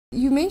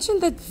You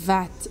mentioned that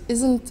VAT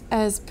isn't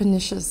as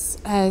pernicious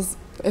as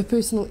a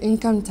personal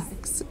income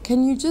tax.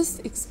 Can you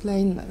just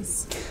explain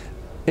this?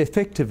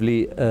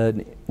 Effectively, a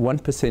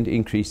 1%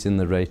 increase in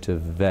the rate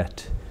of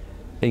VAT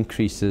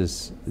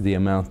increases the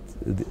amount,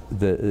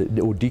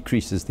 or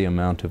decreases the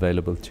amount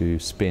available to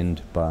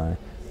spend by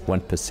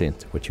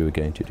 1%, what you were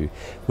going to do.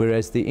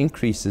 Whereas the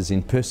increases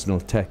in personal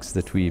tax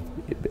that we've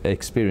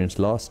experienced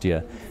last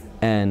year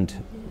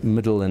and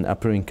middle and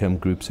upper income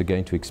groups are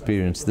going to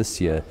experience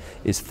this year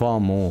is far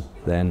more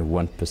than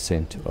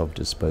 1% of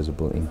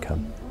disposable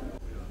income.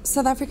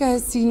 South Africa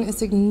has seen a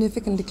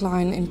significant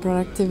decline in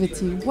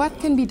productivity. What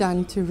can be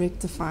done to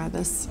rectify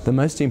this? The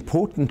most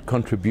important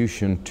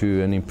contribution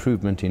to an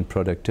improvement in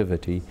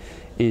productivity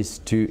is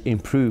to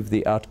improve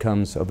the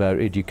outcomes of our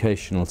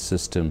educational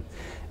system.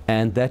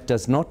 And that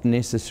does not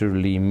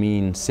necessarily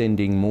mean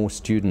sending more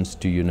students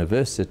to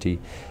university.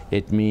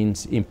 It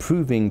means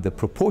improving the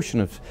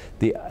proportion of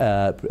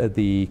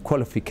the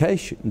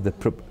qualification,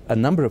 a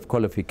number of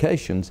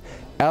qualifications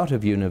out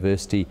of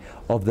university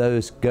of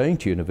those going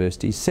to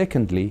university.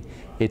 Secondly,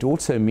 it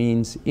also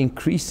means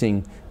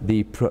increasing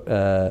the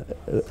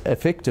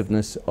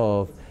effectiveness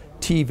of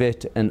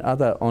TVET and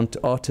other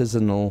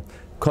artisanal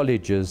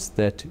colleges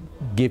that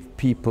give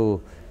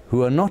people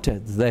who are not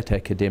that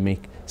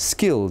academic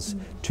skills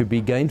to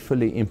be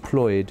gainfully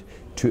employed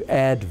to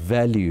add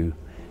value.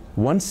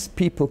 Once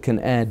people can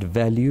add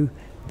value,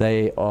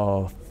 they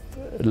are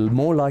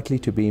more likely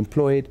to be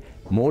employed,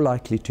 more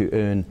likely to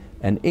earn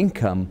an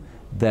income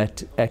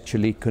that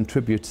actually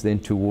contributes then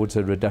towards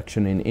a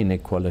reduction in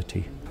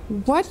inequality.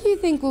 What do you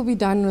think will be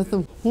done with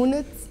the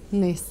hornet's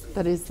nest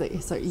that is the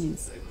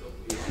SOEs?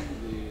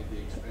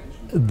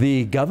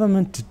 The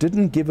government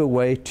didn't give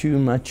away too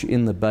much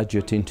in the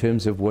budget in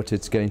terms of what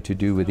it's going to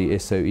do with the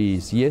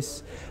SOEs.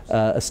 Yes,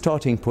 a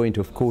starting point,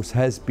 of course,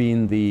 has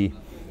been the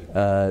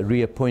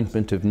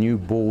reappointment of new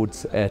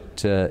boards at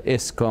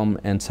Eskom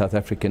and South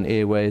African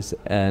Airways,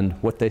 and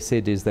what they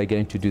said is they're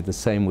going to do the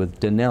same with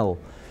Denel.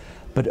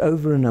 But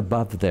over and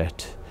above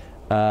that,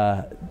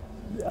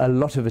 a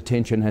lot of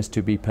attention has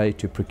to be paid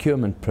to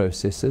procurement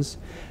processes.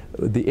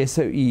 The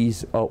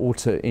SOEs are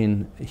also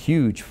in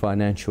huge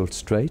financial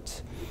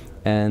straits.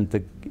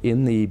 And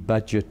in the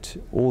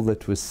budget, all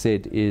that was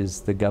said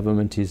is the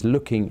government is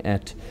looking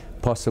at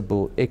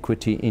possible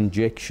equity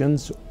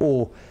injections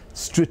or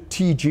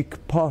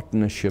strategic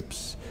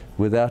partnerships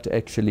without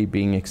actually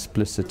being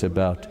explicit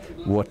about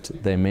what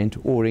they meant,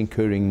 or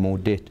incurring more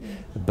debt.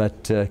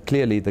 But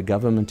clearly the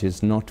government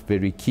is not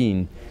very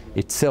keen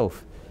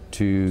itself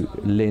to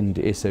lend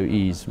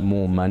SOEs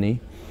more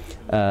money.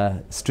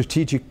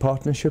 Strategic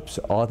partnerships,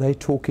 are they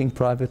talking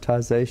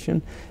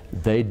privatization?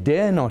 They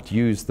dare not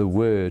use the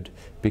word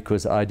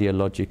because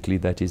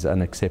ideologically that is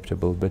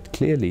unacceptable, but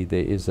clearly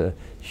there is a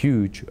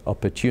huge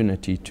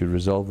opportunity to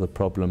resolve the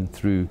problem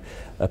through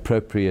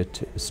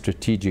appropriate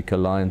strategic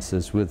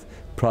alliances with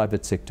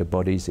private sector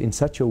bodies in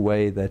such a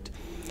way that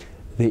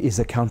there is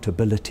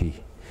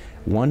accountability.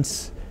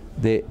 Once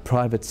the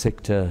private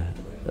sector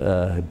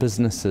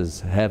businesses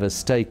have a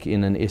stake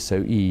in an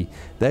SOE,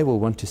 they will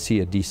want to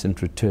see a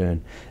decent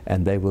return,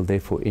 and they will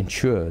therefore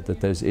ensure that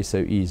those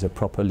SOEs are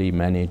properly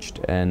managed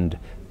and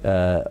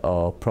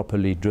are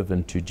properly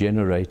driven to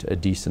generate a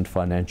decent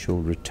financial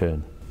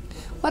return.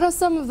 What are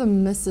some of the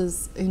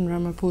misses in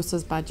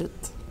Ramaphosa's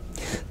budget?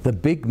 The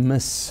big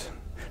miss,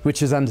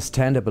 which is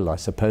understandable, I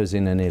suppose,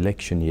 in an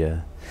election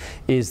year,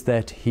 is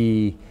that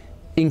he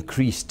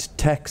increased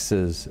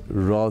taxes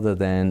rather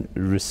than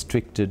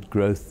restricted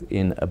growth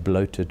in a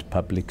bloated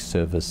public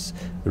service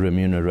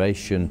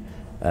remuneration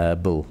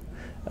bill,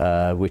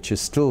 which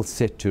is still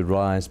set to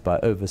rise by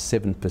over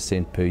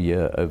 7% per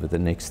year over the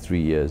next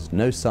 3 years.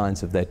 No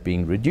signs of that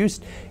being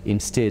reduced.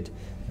 Instead,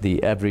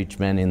 the average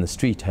man in the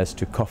street has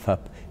to cough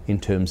up in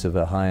terms of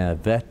a higher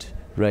VAT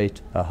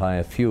rate, a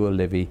higher fuel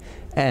levy,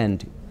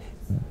 and,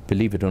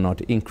 believe it or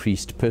not,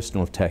 increased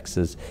personal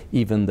taxes.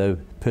 Even though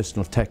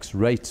personal tax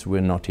rates were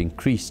not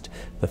increased,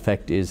 the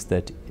fact is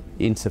that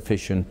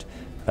insufficient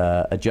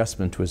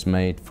adjustment was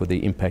made for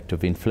the impact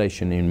of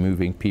inflation in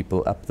moving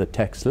people up the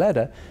tax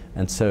ladder,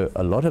 and so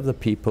a lot of the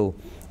people,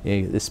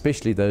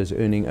 especially those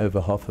earning over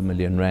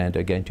R500,000,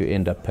 are going to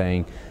end up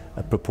paying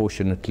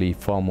proportionately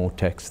far more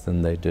tax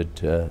than they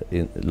did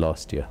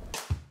last year.